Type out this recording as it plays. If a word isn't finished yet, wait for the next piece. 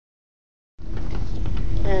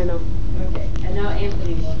I know. Okay, and now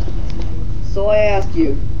Anthony will. So I ask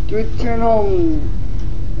you to return home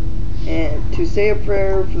and to say a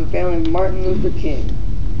prayer for the family of Martin Luther King.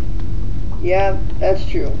 Yeah, that's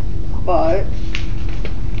true. But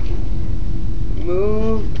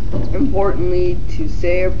move importantly to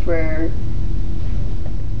say a prayer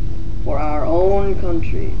for our own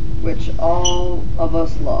country, which all of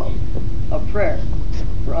us love. A prayer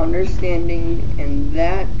for understanding and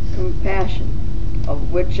that compassion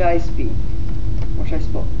of which I spoke.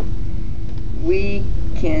 We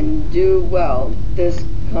can do well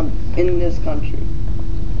in this country.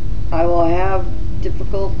 I will have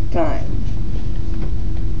difficult times.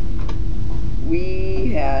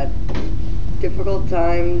 We had difficult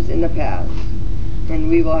times in the past, and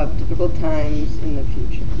we will have difficult times in the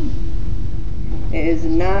future. It is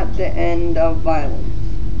not the end of violence.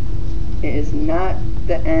 It is not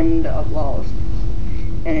the end of lawlessness.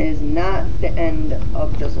 And it is not the end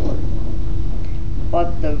of disorder.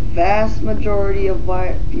 But the vast majority of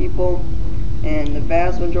white people and the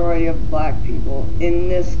vast majority of black people in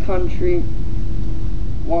this country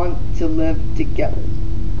want to live together,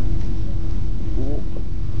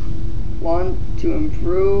 want to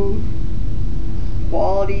improve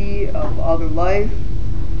quality of other life,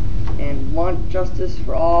 and want justice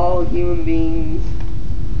for all human beings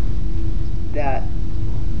that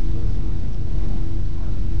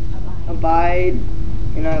abide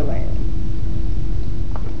in our land.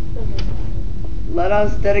 Let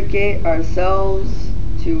us dedicate ourselves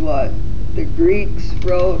to what the Greeks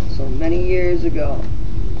wrote so many years ago,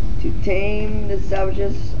 to tame the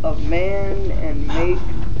savages of man and make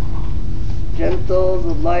gentle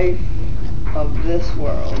the life of this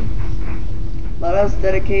world. Let us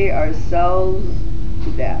dedicate ourselves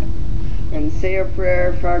to that and say a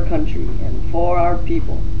prayer for our country and for our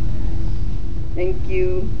people. Thank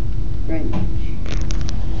you very much.